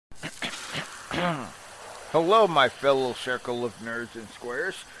Hello, my fellow circle of nerds and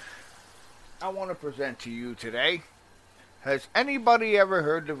squares. I want to present to you today. Has anybody ever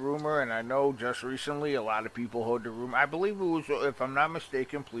heard the rumor? And I know just recently a lot of people heard the rumor. I believe it was, if I'm not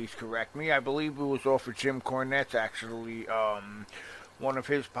mistaken, please correct me. I believe it was off of Jim Cornette's actually, one of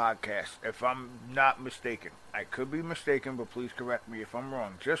his podcasts. If I'm not mistaken, I could be mistaken, but please correct me if I'm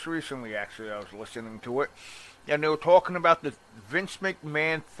wrong. Just recently, actually, I was listening to it, and they were talking about the Vince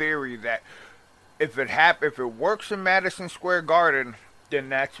McMahon theory that if it works in Madison Square Garden, then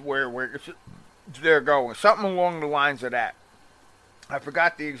that's where they're going. Something along the lines of that. I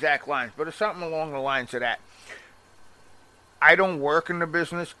forgot the exact lines, but it's something along the lines of that. I don't work in the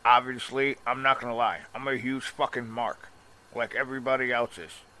business, obviously. I'm not gonna lie. I'm a huge fucking mark, like everybody else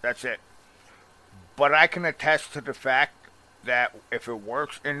is. That's it. But I can attest to the fact that if it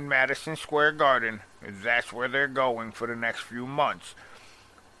works in Madison Square Garden, that's where they're going for the next few months.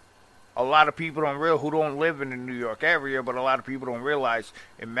 A lot of people who don't live in the New York area, but a lot of people don't realize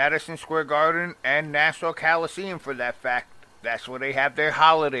in Madison Square Garden and Nassau Coliseum, for that fact, that's where they have their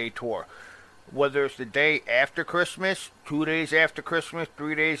holiday tour. Whether it's the day after Christmas, 2 days after Christmas,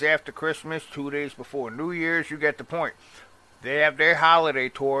 3 days after Christmas, 2 days before New Year's, you get the point. They have their holiday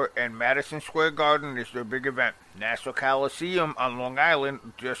tour, and Madison Square Garden is their big event. Nassau Coliseum on Long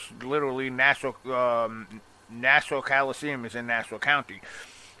Island, just literally Nassau Coliseum is in Nassau County.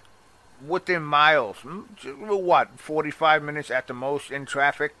 Within miles, 45 minutes at the most in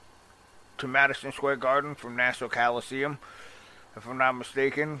traffic to Madison Square Garden from Nassau Coliseum, if I'm not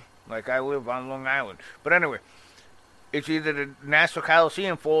mistaken. Like, I live on Long Island. But anyway, it's either the Nassau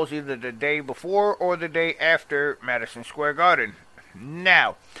Coliseum falls either the day before or the day after Madison Square Garden.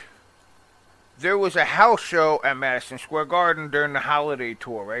 Now, there was a house show at Madison Square Garden during the holiday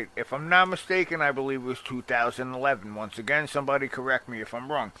tour, right? If I'm not mistaken, I believe it was 2011. Once again, somebody correct me if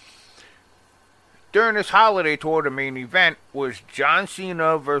I'm wrong. During this holiday tour, the main event was John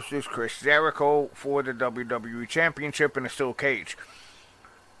Cena versus Chris Jericho for the WWE Championship in a steel cage.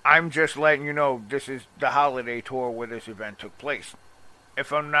 I'm just letting you know this is the holiday tour where this event took place.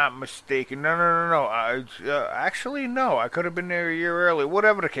 If I'm not mistaken, no. Actually, no. I could have been there a year early.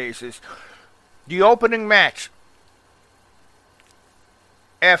 Whatever the case is. The opening match,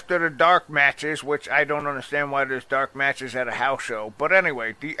 after the dark matches, which I don't understand why there's dark matches at a house show. But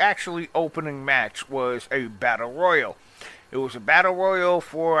anyway, the actually opening match was a battle royal. It was a battle royal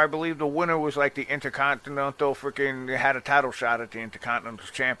for, I believe the winner was like the Intercontinental freaking, had a title shot at the Intercontinental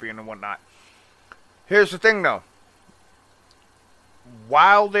Champion and whatnot. Here's the thing though.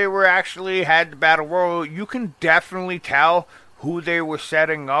 While they were actually had the battle royal, you can definitely tell who they were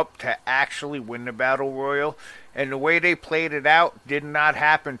setting up to actually win the battle royal. And the way they played it out did not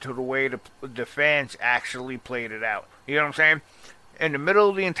happen to the way the fans actually played it out. You know what I'm saying? In the middle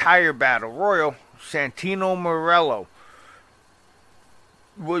of the entire battle royal, Santino Marella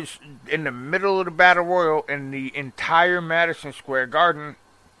was in the middle of the battle royal, and the entire Madison Square Garden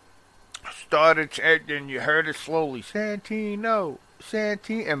started chanting. You heard it slowly, Santino,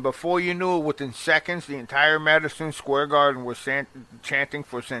 and before you knew it, within seconds, the entire Madison Square Garden was chanting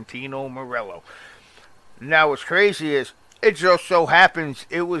for Santino Marella. Now, what's crazy is, it just so happens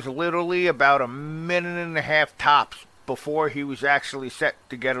it was literally about a minute and a half tops before he was actually set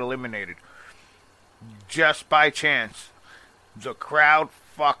to get eliminated. Just by chance. The crowd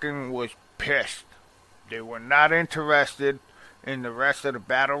fucking was pissed. They were not interested in the rest of the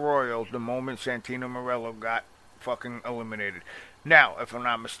Battle Royal the moment Santino Marella got fucking eliminated. Now, if I'm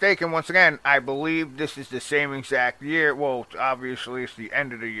not mistaken, once again, I believe this is the same exact year. Well, obviously it's the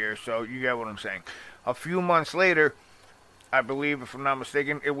end of the year, so you get what I'm saying. A few months later, I believe, if I'm not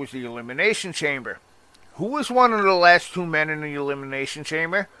mistaken, it was the Elimination Chamber. Who was one of the last two men in the Elimination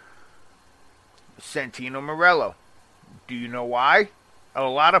Chamber? Santino Marella. Do you know why? A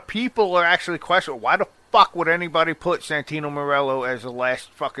lot of people are actually questioning, why the fuck would anybody put Santino Marella as the last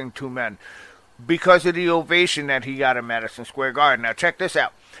fucking two men? Because of the ovation that he got in Madison Square Garden. Now check this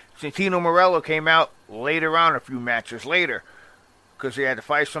out. Santino Marella came out later on, a few matches later, because he had to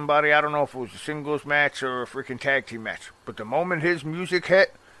fight somebody. I don't know if it was a singles match or a freaking tag team match. But the moment his music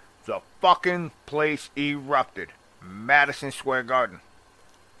hit, the fucking place erupted. Madison Square Garden.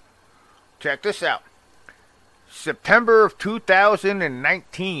 Check this out. September of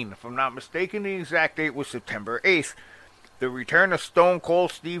 2019, if I'm not mistaken, the exact date was September 8th. The return of Stone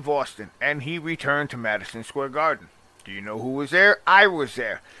Cold Steve Austin, and he returned to Madison Square Garden. Do you know who was there? I was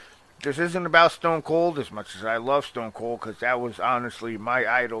there. This isn't about Stone Cold as much as I love Stone Cold, because that was honestly my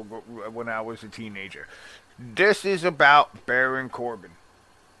idol when I was a teenager. This is about Baron Corbin.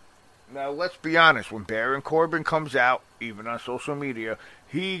 Now, let's be honest. When Baron Corbin comes out, even on social media,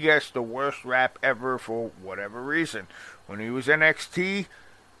 he gets the worst rap ever for whatever reason. When he was NXT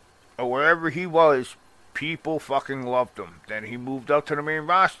or wherever he was, people fucking loved him. Then he moved up to the main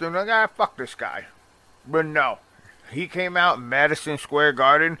roster and like, fuck this guy. But no, he came out in Madison Square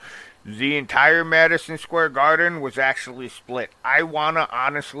Garden. The entire Madison Square Garden was actually split. I want to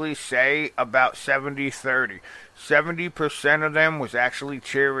honestly say about 70-30. 70% of them was actually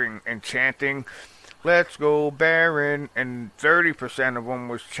cheering and chanting, "Let's go Baron," and 30% of them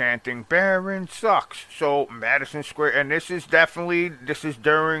was chanting, "Baron sucks." So Madison Square, and this is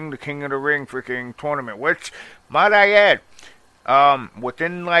during the King of the Ring freaking tournament, which, might I add,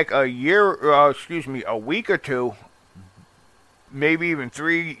 within like a week or two, maybe even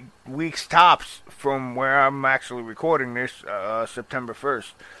 3 weeks tops from where I'm actually recording this, September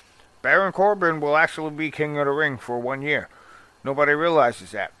 1st, Baron Corbin will actually be King of the Ring for 1 year. Nobody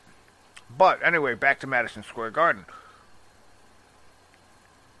realizes that. But anyway, back to Madison Square Garden.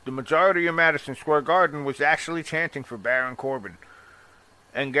 The majority of Madison Square Garden was actually chanting for Baron Corbin.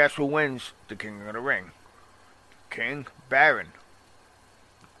 And guess who wins the King of the Ring? King Baron.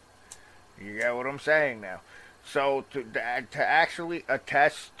 You get what I'm saying now. So to actually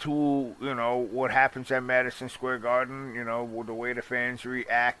attest to, what happens at Madison Square Garden, with the way the fans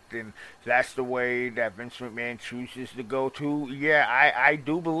react, and that's the way that Vince McMahon chooses to go to, yeah, I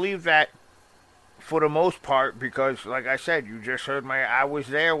do believe that for the most part, because like I said, you just heard I was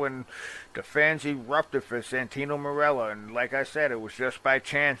there when the fans erupted for Santino Marella, and like I said, it was just by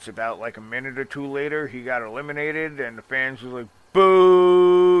chance. About like a minute or two later, he got eliminated, and the fans were like,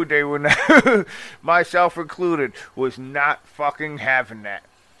 boo! They were not, myself included, was not fucking having that.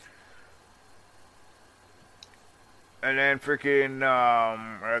 And then freaking,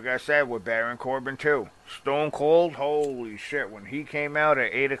 like I said, with Baron Corbin too. Stone Cold, holy shit, when he came out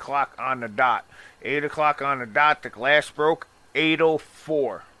at 8 o'clock on the dot. 8 o'clock on the dot, the glass broke,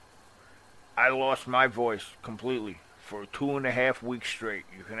 8:04. I lost my voice completely for 2.5 weeks straight.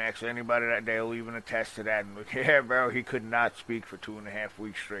 You can ask anybody that, they'll even attest to that. And look, yeah, bro, he could not speak for 2.5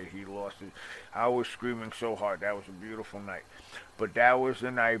 weeks straight. He lost it. I was screaming so hard. That was a beautiful night. But that was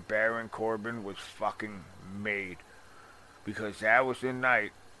the night Baron Corbin was fucking made. Because that was the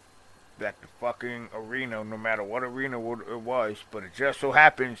night that the fucking arena, no matter what arena it was, but it just so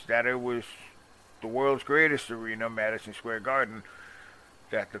happens that it was the world's greatest arena, Madison Square Garden,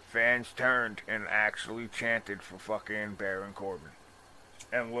 that the fans turned and actually chanted for fucking Baron Corbin.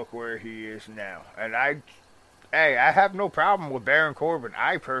 And look where he is now. And I have no problem with Baron Corbin.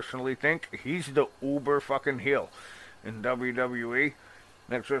 I personally think he's the uber fucking heel in WWE.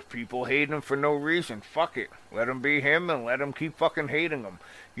 That's just people hating him for no reason. Fuck it. Let him be him and let him keep fucking hating him.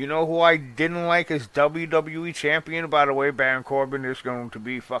 You know who I didn't like as WWE champion? By the way, Baron Corbin is going to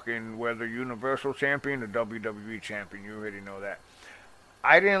be fucking whether Universal champion or WWE champion. You already know that.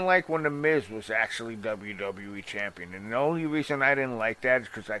 I didn't like when The Miz was actually WWE champion. And the only reason I didn't like that is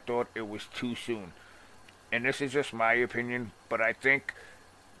because I thought it was too soon. And this is just my opinion, but I think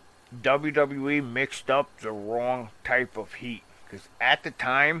WWE mixed up the wrong type of heat. Because at the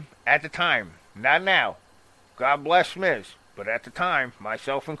time, not now, God bless Miz, but at the time,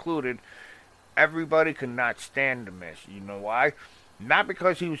 myself included, everybody could not stand The Miz. You know why? Not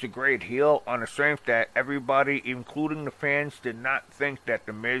because he was a great heel, on the strength that everybody, including the fans, did not think that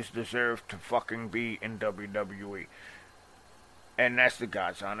The Miz deserved to fucking be in WWE. And that's the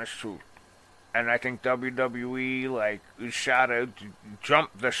God's honest truth. And I think WWE,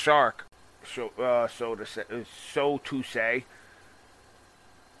 jumped the shark, so to say,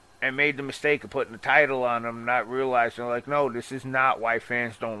 and made the mistake of putting the title on him, not realizing, no, this is not why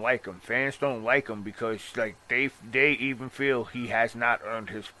fans don't like him. Fans don't like him because, they even feel he has not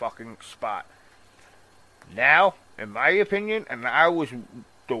earned his fucking spot. Now, in my opinion, and I was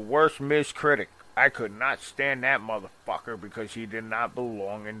the worst Miz critic, I could not stand that motherfucker because he did not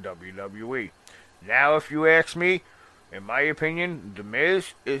belong in WWE. Now, if you ask me, in my opinion, The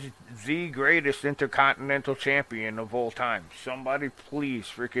Miz is the greatest Intercontinental Champion of all time. Somebody please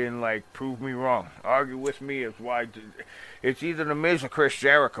freaking, prove me wrong. Argue with me as why it's either The Miz or Chris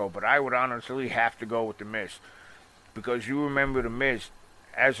Jericho, but I would honestly have to go with The Miz. Because you remember The Miz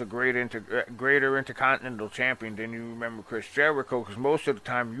as a greater Intercontinental Champion than you remember Chris Jericho, because most of the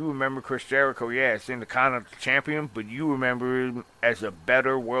time you remember Chris Jericho, yeah, as Intercontinental Champion, but you remember him as a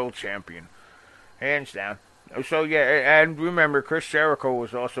better World Champion. Hands down. So, yeah, and remember, Chris Jericho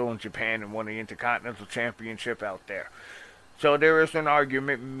was also in Japan and won the Intercontinental Championship out there. So there is an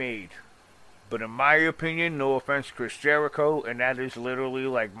argument made. But in my opinion, no offense to Chris Jericho, and that is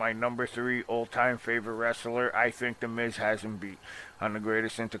literally my number 3 all-time favorite wrestler, I think The Miz has him beat on the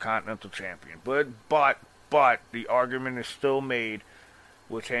greatest Intercontinental Champion. But the argument is still made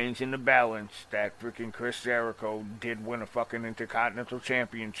will change in the balance that freaking Chris Jericho did win a fucking Intercontinental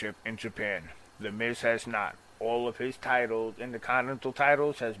Championship in Japan. The Miz has not. All of his titles, Intercontinental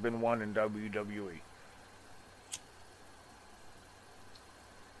titles, has been won in WWE.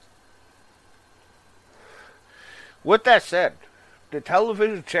 With that said, the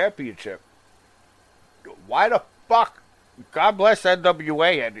television championship, why the fuck? God bless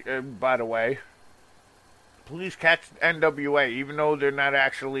NWA, by the way. Please catch NWA, even though they're not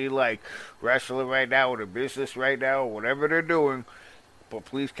actually like wrestling right now or the business right now or whatever they're doing. But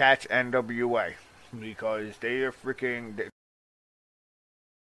please catch NWA because they are freaking.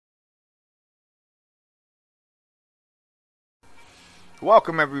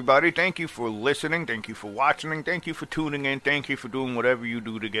 Welcome, everybody. Thank you for listening. Thank you for watching. Thank you for tuning in. Thank you for doing whatever you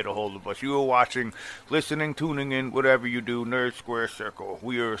do to get a hold of us. You are watching, listening, tuning in, whatever you do. Nerd Square Circle.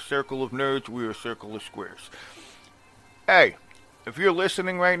 We are a circle of nerds. We are a circle of squares. Hey, if you're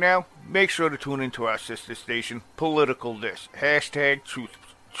listening right now, make sure to tune into our sister station, Political This. Hashtag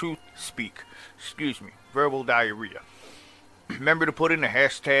Truth Speak. Excuse me. Verbal diarrhea. Remember to put in the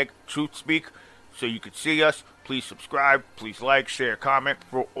hashtag Truth Speak so you could see us. Please subscribe, please like, share, comment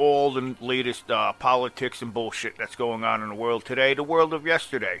for all the latest politics and bullshit that's going on in the world today, the world of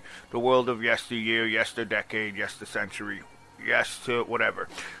yesterday, the world of yesteryear, yesterdecade, yestercentury, yes to whatever.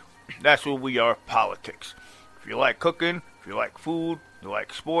 That's what we are, politics. If you like cooking, if you like food, you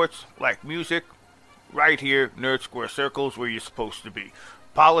like sports, like music, right here, Nerd Square Circles, where you're supposed to be.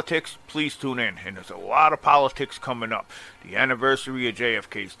 Politics, please tune in. And there's a lot of politics coming up. The anniversary of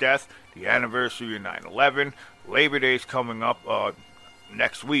JFK's death, the anniversary of 9/11, Labor Day's coming up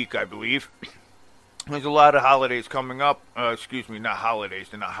next week, I believe. There's a lot of holidays coming up. Excuse me, not holidays.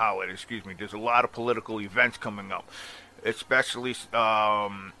 They're not holidays. Excuse me. There's a lot of political events coming up. Especially,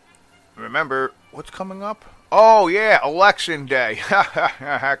 remember, what's coming up? Oh, yeah, Election Day.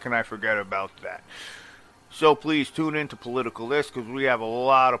 How can I forget about that? So please tune in to Political List because we have a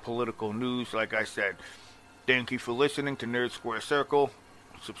lot of political news, like I said. Thank you for listening to Nerd Square Circle.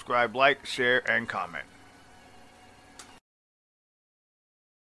 Subscribe, like, share, and comment.